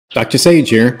Dr. Sage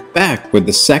here, back with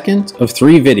the second of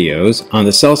 3 videos on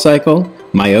the cell cycle,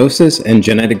 meiosis, and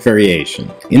genetic variation.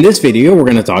 In this video, we're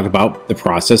going to talk about the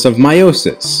process of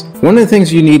meiosis. One of the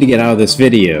things you need to get out of this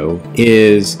video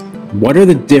is what are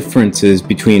the differences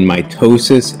between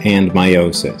mitosis and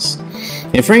meiosis.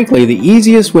 And frankly, the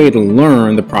easiest way to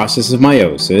learn the process of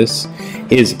meiosis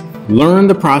is learn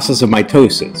the process of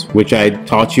mitosis, which I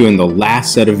taught you in the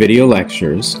last set of video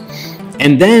lectures,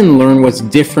 and then learn what's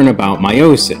different about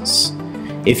meiosis.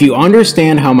 If you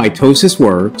understand how mitosis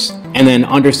works, and then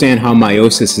understand how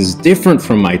meiosis is different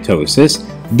from mitosis,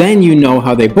 then you know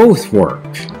how they both work.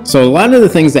 So a lot of the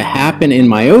things that happen in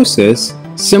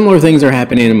meiosis, similar things are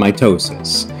happening in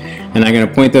mitosis. And I'm going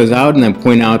to point those out and then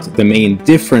point out the main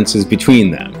differences between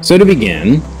them. So to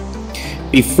begin,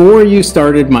 before you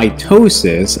started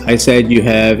mitosis, I said you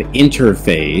have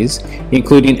interphase,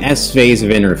 including S phase of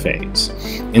interphase.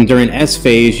 And during S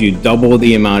phase, you double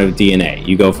the amount of DNA.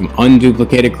 You go from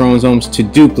unduplicated chromosomes to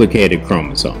duplicated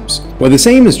chromosomes. Well, the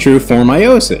same is true for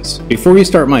meiosis. Before you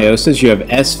start meiosis, you have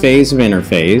S phase of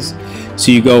interphase.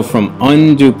 So you go from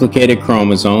unduplicated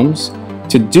chromosomes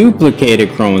to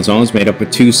duplicated chromosomes made up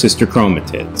of 2 sister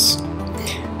chromatids.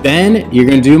 Then you're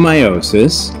going to do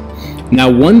meiosis. Now,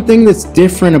 one thing that's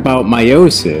different about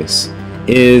meiosis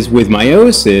is with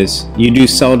meiosis, you do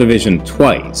cell division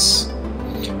twice.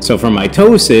 So for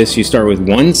mitosis, you start with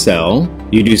 1 cell,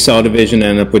 you do cell division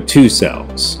and end up with 2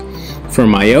 cells. For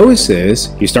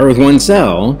meiosis, you start with 1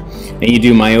 cell, and you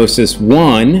do meiosis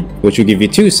 1, which will give you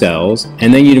 2 cells,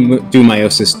 and then you do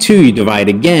meiosis 2, you divide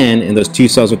again, and those 2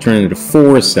 cells will turn into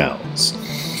 4 cells.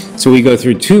 So we go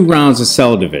through 2 rounds of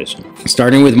cell division,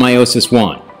 starting with meiosis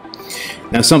 1.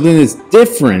 Now, something that's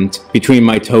different between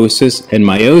mitosis and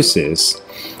meiosis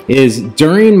is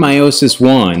during meiosis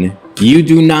 1, you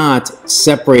do not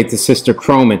separate the sister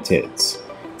chromatids.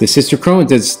 The sister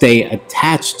chromatids stay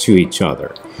attached to each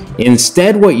other.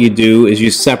 Instead, what you do is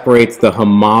you separate the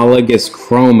homologous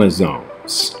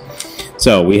chromosomes.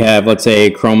 So we have, let's say,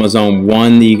 chromosome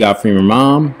 1 that you got from your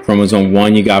mom, chromosome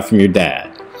 1 you got from your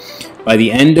dad. By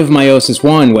the end of meiosis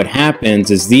 1, what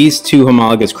happens is these 2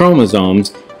 homologous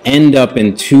chromosomes end up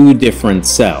in 2 different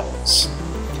cells.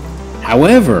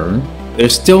 However, they're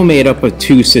still made up of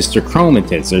 2 sister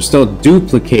chromatids. They're still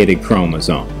duplicated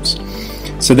chromosomes.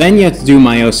 So then you have to do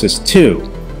meiosis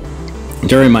 2.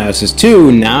 During meiosis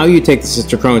 2, now you take the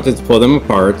sister chromatids, pull them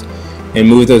apart, and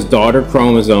move those daughter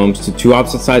chromosomes to 2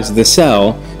 opposite sides of the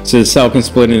cell so the cell can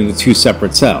split into 2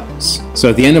 separate cells.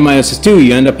 So at the end of meiosis 2,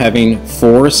 you end up having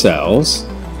 4 cells.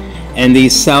 And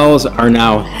these cells are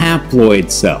now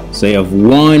haploid cells. They have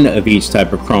 1 of each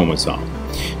type of chromosome.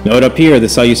 Note up here, the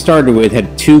cell you started with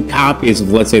had 2 copies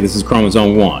of, let's say this is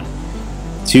chromosome 1.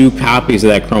 2 copies of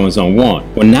that chromosome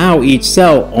 1. Well, now each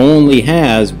cell only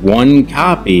has 1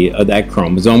 copy of that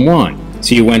chromosome 1.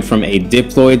 So you went from a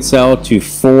diploid cell to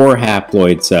 4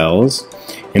 haploid cells.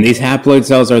 And these haploid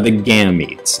cells are the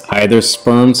gametes, either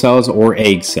sperm cells or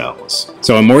egg cells.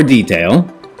 So in more detail,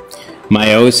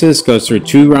 meiosis goes through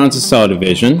 2 rounds of cell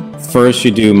division. First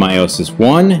you do meiosis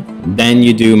 1, then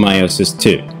you do meiosis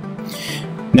 2.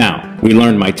 Now, we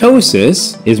learned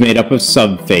mitosis is made up of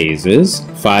subphases,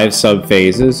 5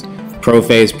 subphases: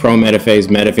 prophase, prometaphase,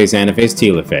 metaphase, anaphase,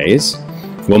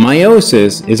 telophase. Well,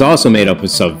 meiosis is also made up of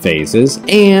subphases,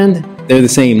 and they're the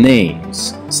same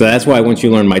names. So that's why once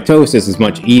you learn mitosis, it's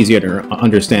much easier to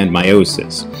understand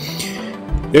meiosis.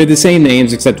 They're the same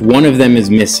names, except one of them is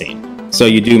missing. So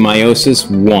you do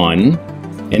meiosis 1,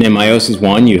 and in meiosis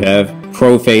 1 you have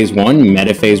prophase 1,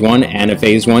 metaphase 1,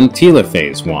 anaphase 1,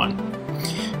 telophase 1.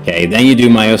 Okay, then you do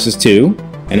meiosis 2,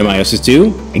 and in meiosis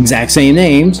 2, exact same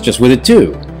names, just with a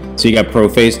 2. So you got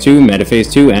prophase 2,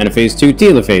 metaphase 2, anaphase 2,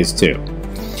 telophase 2.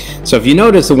 So if you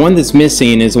notice, the one that's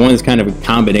missing is the one that's kind of a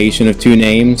combination of 2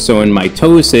 names. So in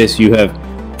mitosis, you have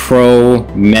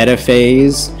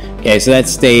pro-metaphase. Okay, so that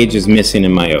stage is missing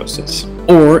in meiosis.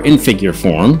 Or in figure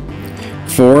form,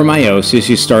 for meiosis,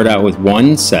 you start out with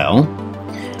 1 cell,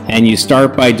 and you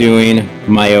start by doing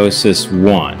meiosis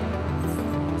 1.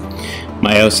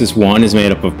 Meiosis 1 is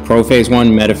made up of prophase 1,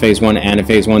 metaphase 1,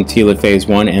 anaphase 1, telophase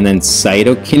 1, and then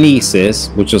cytokinesis,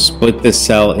 which will split this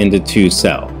cell into 2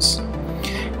 cells.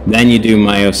 Then you do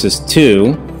meiosis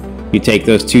 2. You take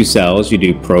those 2 cells, you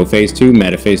do prophase 2,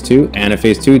 metaphase 2,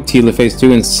 anaphase 2, telophase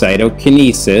 2, and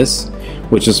cytokinesis,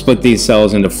 which will split these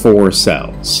cells into 4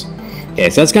 cells. Okay,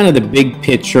 so that's kind of the big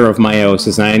picture of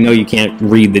meiosis, and I know you can't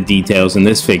read the details in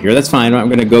this figure. That's fine. I'm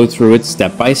going to go through it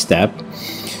step by step.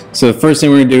 So the first thing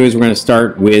we're going to do is we're going to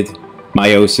start with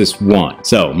meiosis 1.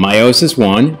 So meiosis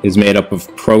 1 is made up of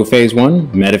prophase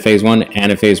 1, metaphase 1,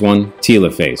 anaphase 1,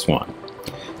 telophase 1.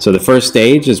 So the first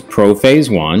stage is prophase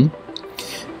 1.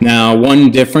 Now,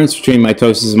 one difference between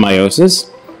mitosis and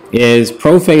meiosis is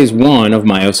prophase 1 of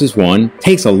meiosis 1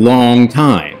 takes a long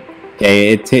time.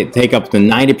 Okay, it take up to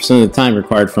 90% of the time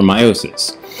required for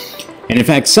meiosis. And in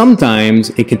fact, sometimes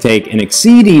it can take an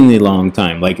exceedingly long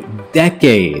time, like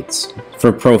decades,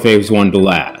 for prophase 1 to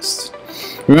last.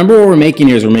 Remember what we're making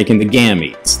here is we're making the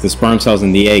gametes, the sperm cells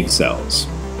and the egg cells.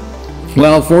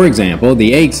 Well, for example,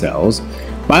 the egg cells,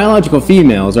 biological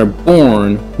females are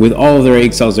born with all of their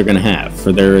egg cells they're going to have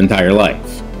for their entire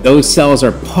life. Those cells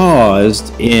are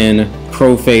paused in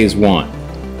prophase 1.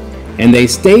 And they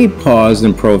stay paused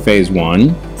in prophase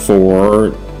 1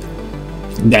 for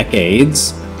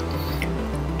decades.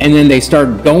 And then they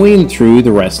start going through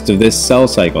the rest of this cell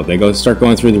cycle. They start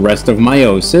going through the rest of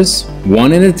meiosis,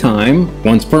 one at a time,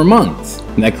 once per month.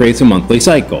 And that creates a monthly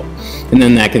cycle. And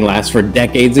then that can last for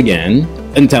decades again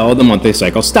until the monthly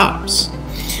cycle stops.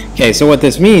 Okay, so what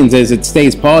this means is it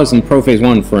stays paused in prophase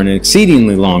 1 for an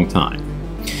exceedingly long time.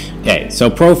 Okay, so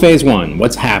prophase 1,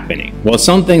 what's happening? Well,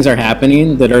 some things are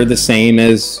happening that are the same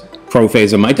as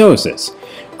prophase of mitosis.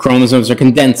 Chromosomes are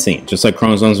condensing, just like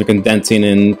chromosomes are condensing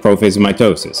in prophase of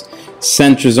mitosis.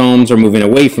 Centrosomes are moving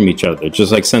away from each other,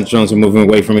 just like centrosomes are moving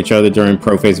away from each other during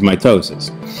prophase of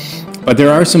mitosis. But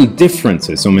there are some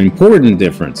differences, some important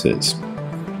differences.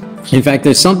 In fact,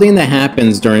 there's something that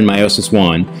happens during meiosis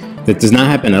 1 that does not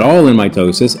happen at all in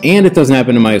mitosis, and it doesn't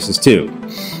happen in meiosis 2,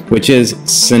 which is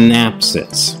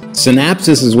synapsis.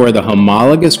 Synapsis is where the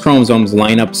homologous chromosomes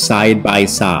line up side by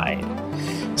side.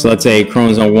 So let's say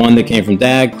chromosome 1 that came from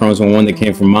dad, chromosome 1 that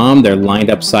came from mom, they're lined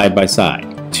up side by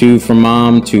side. 2 from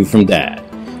mom, 2 from dad.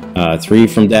 3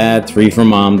 from dad, 3 from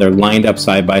mom, they're lined up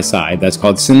side by side. That's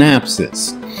called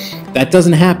synapsis. That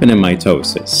doesn't happen in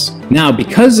mitosis. Now,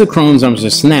 because the chromosomes are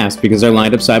synapsed, because they're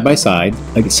lined up side by side,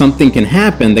 like something can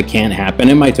happen that can't happen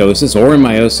in mitosis or in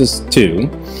meiosis 2,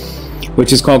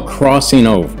 which is called crossing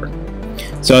over.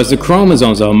 So as the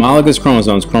chromosomes, the homologous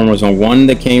chromosomes, chromosome 1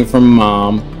 that came from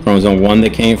mom, chromosome 1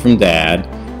 that came from dad,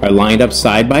 are lined up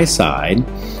side by side,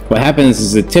 what happens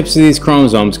is the tips of these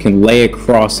chromosomes can lay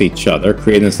across each other,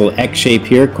 creating this little X shape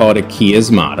here called a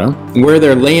chiasmata, where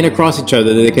they're laying across each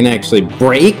other, they can actually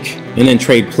break and then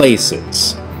trade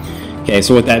places. Okay,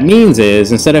 so what that means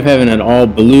is instead of having an all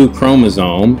blue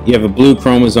chromosome, you have a blue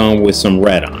chromosome with some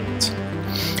red on it.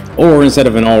 Or instead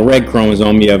of an all red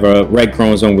chromosome, you have a red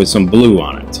chromosome with some blue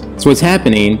on it. So what's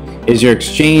happening is you're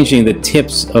exchanging the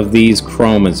tips of these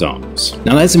chromosomes.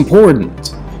 Now that's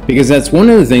important, because that's one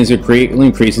of the things that greatly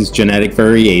increases genetic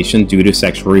variation due to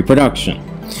sexual reproduction.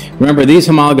 Remember, these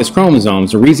homologous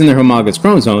chromosomes, the reason they're homologous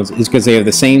chromosomes is because they have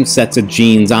the same sets of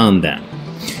genes on them.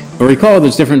 But recall,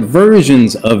 there's different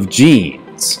versions of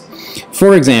genes.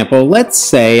 For example, let's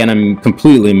say, and I'm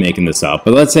completely making this up,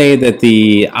 but let's say that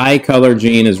the eye color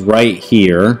gene is right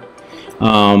here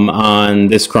on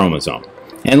this chromosome.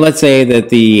 And let's say that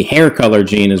the hair color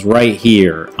gene is right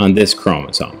here on this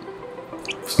chromosome.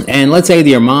 And let's say that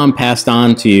your mom passed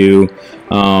on to you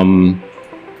brown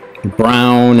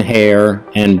hair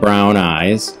and brown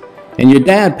eyes, and your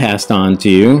dad passed on to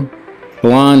you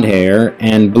blonde hair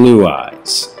and blue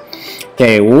eyes.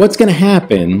 Okay, well, what's going to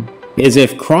happen is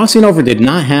if crossing over did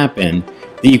not happen,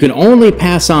 that you can only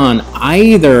pass on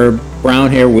either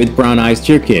brown hair with brown eyes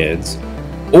to your kids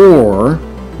or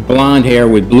blonde hair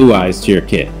with blue eyes to your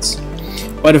kids.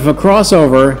 But if a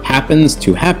crossover happens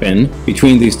to happen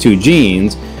between these two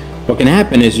genes, what can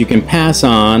happen is you can pass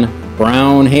on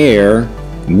brown hair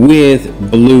with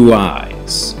blue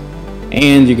eyes.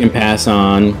 And you can pass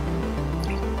on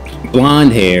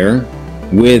blonde hair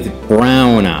with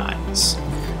brown eyes.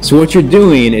 So what you're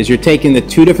doing is you're taking the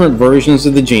two different versions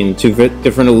of the gene, the two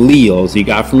different alleles you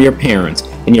got from your parents,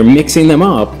 and you're mixing them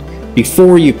up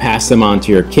before you pass them on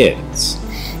to your kids.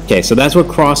 Okay, so that's what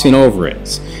crossing over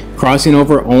is. Crossing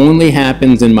over only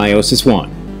happens in meiosis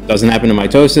 1. Doesn't happen in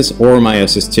mitosis or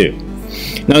meiosis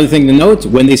 2. Another thing to note,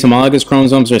 when these homologous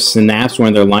chromosomes are synapsed,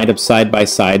 when they're lined up side by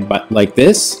side like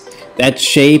this, that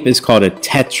shape is called a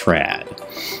tetrad.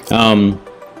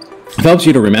 It helps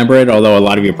you to remember it, although a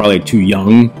lot of you are probably too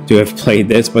young to have played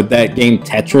this, but that game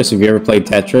Tetris, have you ever played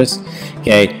Tetris?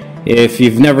 Okay, if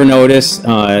you've never noticed,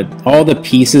 all the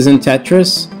pieces in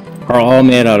Tetris are all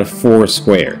made out of 4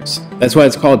 squares. That's why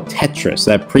it's called Tetris.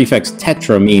 That prefix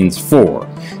tetra means 4.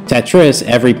 Tetris,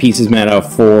 every piece is made out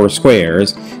of 4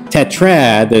 squares.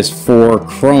 Tetrad, there's 4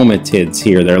 chromatids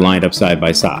here. They're lined up side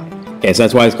by side. Okay, so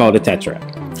that's why it's called a tetrad.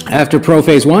 After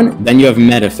prophase 1, then you have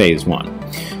metaphase 1.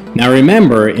 Now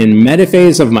remember, in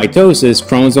metaphase of mitosis,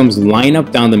 chromosomes line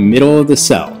up down the middle of the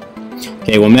cell.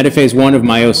 Okay, well, metaphase 1 of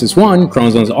meiosis 1,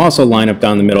 chromosomes also line up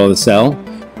down the middle of the cell,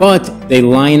 but they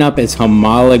line up as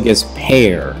homologous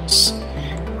pairs.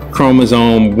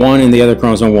 chromosome 1 and the other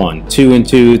chromosome 1. 2 and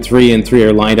 2, 3 and 3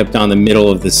 are lined up down the middle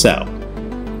of the cell.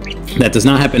 That does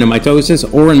not happen in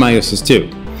mitosis or in meiosis 2.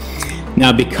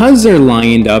 Now, because they're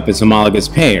lined up as homologous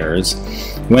pairs,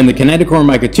 when the kinetochore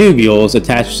microtubules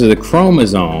attach to the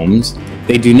chromosomes,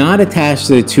 they do not attach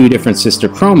to the two different sister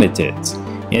chromatids.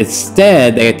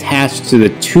 Instead, they attach to the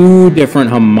two different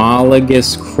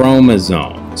homologous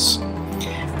chromosomes.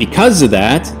 Because of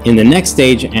that, in the next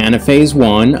stage, anaphase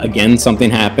 1, again, something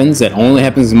happens that only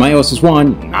happens in meiosis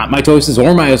 1, not mitosis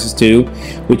or meiosis 2,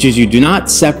 which is you do not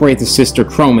separate the sister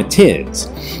chromatids.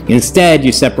 Instead,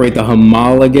 you separate the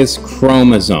homologous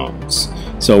chromosomes.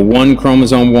 So one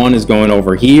chromosome 1 is going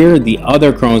over here, the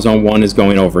other chromosome 1 is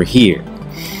going over here.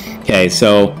 Okay,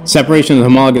 so separation of the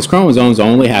homologous chromosomes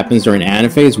only happens during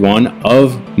anaphase 1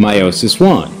 of meiosis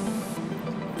 1.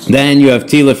 Then you have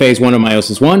telophase 1 of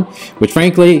meiosis 1, which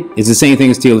frankly is the same thing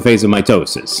as telophase of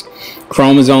mitosis.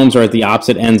 Chromosomes are at the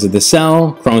opposite ends of the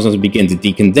cell. Chromosomes begin to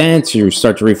decondense. You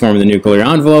start to reform the nuclear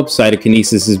envelope.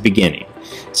 Cytokinesis is beginning.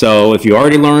 So if you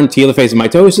already learned telophase of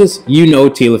mitosis, you know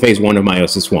telophase 1 of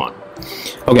meiosis 1.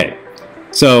 Okay,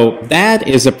 so that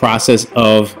is the process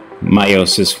of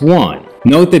meiosis 1.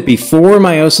 Note that before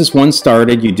meiosis 1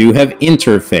 started, you do have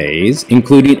interphase,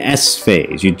 including S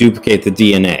phase. You duplicate the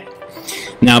DNA.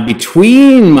 Now,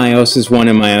 between meiosis 1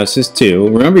 and meiosis 2,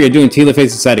 remember you're doing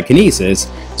telophase and cytokinesis,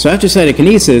 so after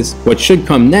cytokinesis, what should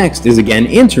come next is again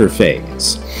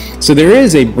interphase. So there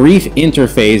is a brief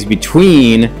interphase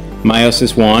between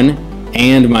meiosis 1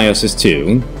 and meiosis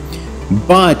 2,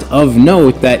 but of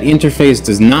note that interphase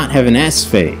does not have an S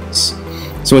phase.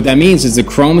 So what that means is the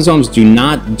chromosomes do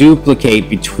not duplicate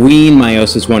between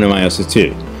meiosis 1 and meiosis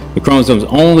 2. The chromosomes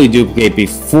only duplicate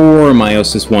before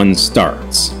meiosis 1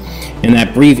 starts. And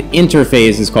that brief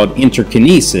interphase is called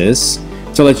interkinesis,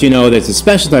 to let you know that it's a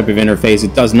special type of interphase.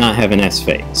 It does not have an S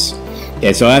phase.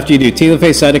 Okay, so after you do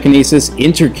telophase, cytokinesis,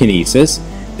 interkinesis,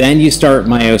 then you start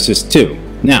meiosis 2.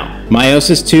 Now,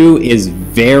 meiosis 2 is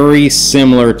very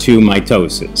similar to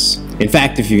mitosis. In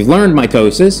fact, if you've learned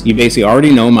mitosis, you basically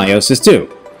already know meiosis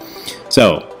 2.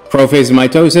 So, prophase of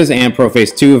mitosis and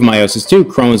prophase 2 of meiosis 2,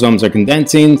 chromosomes are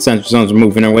condensing, centrosomes are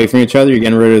moving away from each other, you're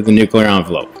getting rid of the nuclear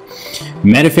envelope.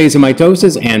 Metaphase of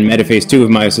mitosis and metaphase 2 of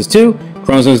meiosis 2,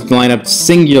 chromosomes line up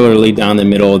singularly down the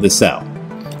middle of the cell.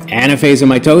 Anaphase of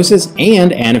mitosis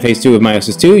and anaphase 2 of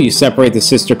meiosis 2, you separate the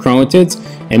sister chromatids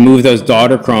and move those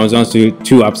daughter chromosomes to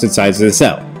two opposite sides of the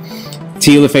cell.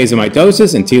 Telophase of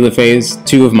mitosis and telophase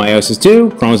 2 of meiosis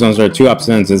 2, chromosomes are at two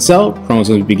opposite ends of the cell,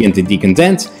 chromosomes begin to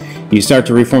decondense, you start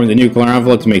to reform the nuclear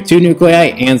envelope to make two nuclei,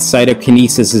 and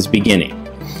cytokinesis is beginning.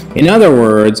 In other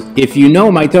words, if you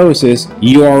know mitosis,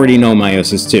 you already know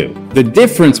meiosis 2. The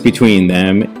difference between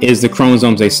them is the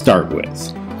chromosomes they start with.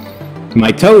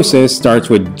 Mitosis starts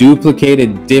with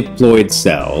duplicated diploid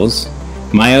cells.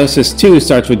 Meiosis 2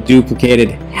 starts with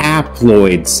duplicated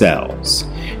haploid cells.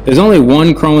 There's only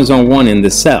one chromosome 1 in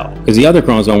this cell, because the other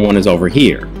chromosome 1 is over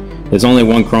here. There's only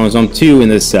one chromosome 2 in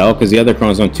this cell, because the other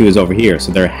chromosome 2 is over here,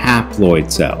 so they're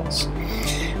haploid cells.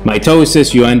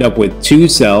 Mitosis, you end up with 2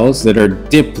 cells that are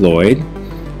diploid.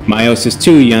 Meiosis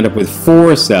 2, you end up with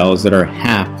 4 cells that are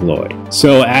haploid.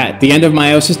 So at the end of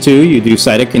meiosis 2, you do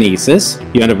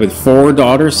cytokinesis. You end up with 4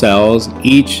 daughter cells,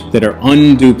 each that are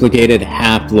unduplicated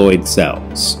haploid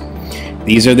cells.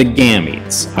 These are the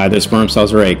gametes, either sperm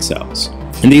cells or egg cells.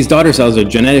 And these daughter cells are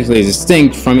genetically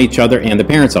distinct from each other and the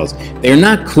parent cells. They are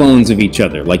not clones of each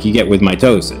other like you get with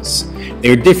mitosis.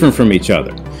 They are different from each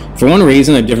other. For one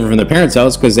reason, they're different from the parent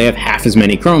cells because they have half as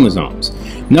many chromosomes.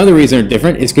 Another reason they're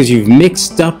different is because you've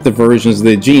mixed up the versions of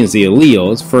the genes, the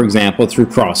alleles, for example, through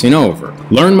crossing over.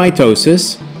 Learn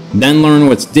mitosis, then learn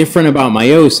what's different about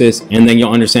meiosis, and then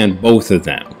you'll understand both of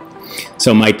them.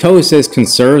 So mitosis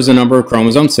conserves the number of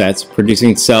chromosome sets,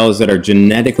 producing cells that are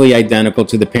genetically identical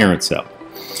to the parent cell.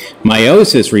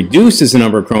 Meiosis reduces the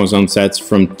number of chromosome sets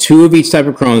from 2 of each type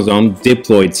of chromosome,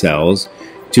 diploid cells,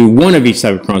 to 1 of each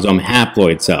type of chromosome,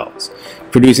 haploid cells,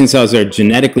 producing cells that are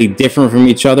genetically different from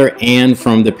each other and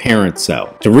from the parent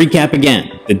cell. To recap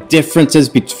again, the differences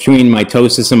between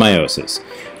mitosis and meiosis.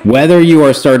 Whether you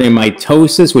are starting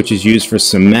mitosis, which is used for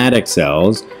somatic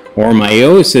cells, or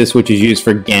meiosis, which is used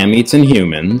for gametes in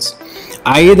humans,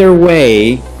 either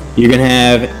way, you're going to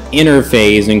have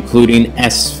interphase, including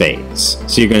S phase.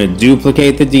 So you're going to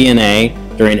duplicate the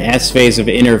DNA during S phase of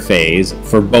interphase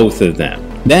for both of them.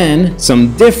 Then,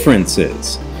 some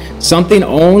differences. Something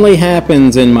only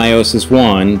happens in meiosis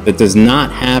 1 that does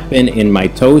not happen in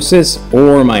mitosis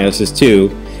or meiosis 2,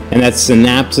 and that's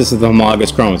synapsis of the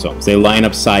homologous chromosomes. They line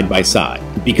up side by side.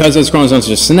 Because those chromosomes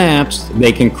are synapsed,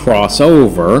 they can cross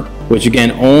over, which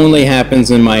again only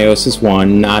happens in meiosis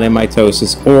 1, not in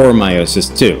mitosis or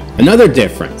meiosis 2. Another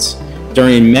difference,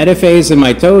 during metaphase of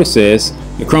mitosis,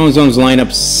 the chromosomes line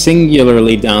up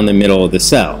singularly down the middle of the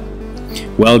cell.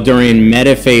 Well, during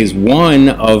metaphase 1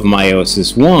 of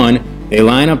meiosis 1, they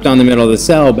line up down the middle of the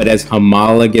cell, but as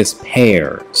homologous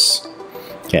pairs.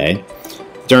 Okay.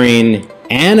 During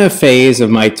anaphase of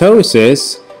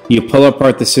mitosis, you pull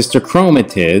apart the sister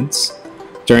chromatids.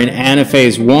 During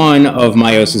anaphase 1 of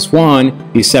meiosis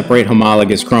 1, you separate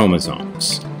homologous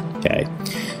chromosomes. Okay.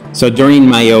 So during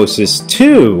meiosis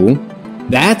 2,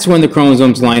 that's when the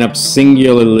chromosomes line up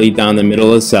singularly down the middle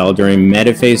of the cell during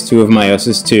metaphase 2 of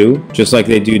meiosis 2, just like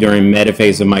they do during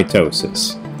metaphase of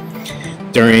mitosis.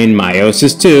 During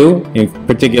meiosis 2, in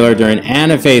particular during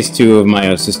anaphase 2 of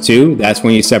meiosis 2, that's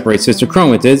when you separate sister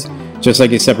chromatids, just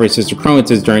like you separate sister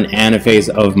chromatids during anaphase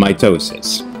of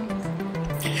mitosis.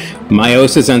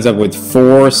 Meiosis ends up with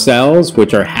 4 cells,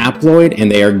 which are haploid, and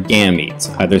they are gametes,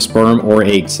 either sperm or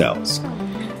egg cells.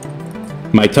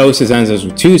 Mitosis ends up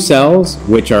with 2 cells,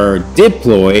 which are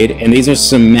diploid, and these are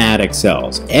somatic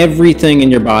cells. Everything in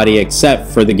your body except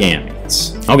for the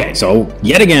gametes. Okay, so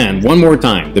yet again, one more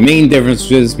time, the main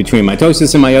differences between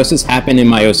mitosis and meiosis happen in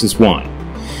meiosis 1.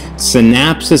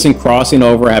 Synapsis and crossing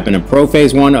over happen in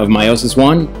prophase 1 of meiosis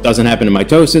 1, doesn't happen in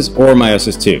mitosis or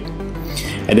meiosis 2.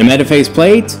 At the metaphase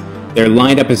plate, they're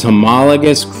lined up as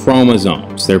homologous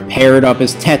chromosomes. They're paired up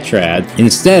as tetrads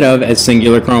instead of as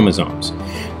singular chromosomes.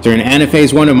 During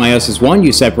anaphase 1 of meiosis 1,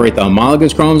 you separate the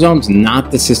homologous chromosomes,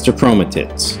 not the sister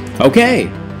chromatids. Okay,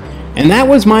 and that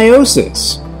was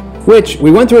meiosis, which we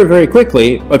went through it very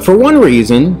quickly, but for one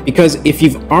reason, because if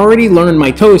you've already learned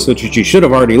mitosis, which you should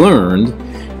have already learned,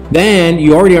 then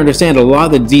you already understand a lot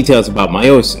of the details about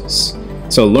meiosis.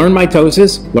 So learn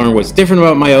mitosis, learn what's different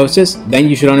about meiosis, then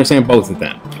you should understand both of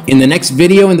them. In the next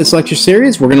video in this lecture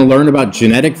series, we're going to learn about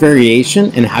genetic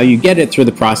variation and how you get it through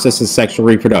the process of sexual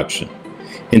reproduction.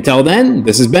 Until then,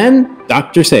 this has been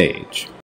Dr. Sage.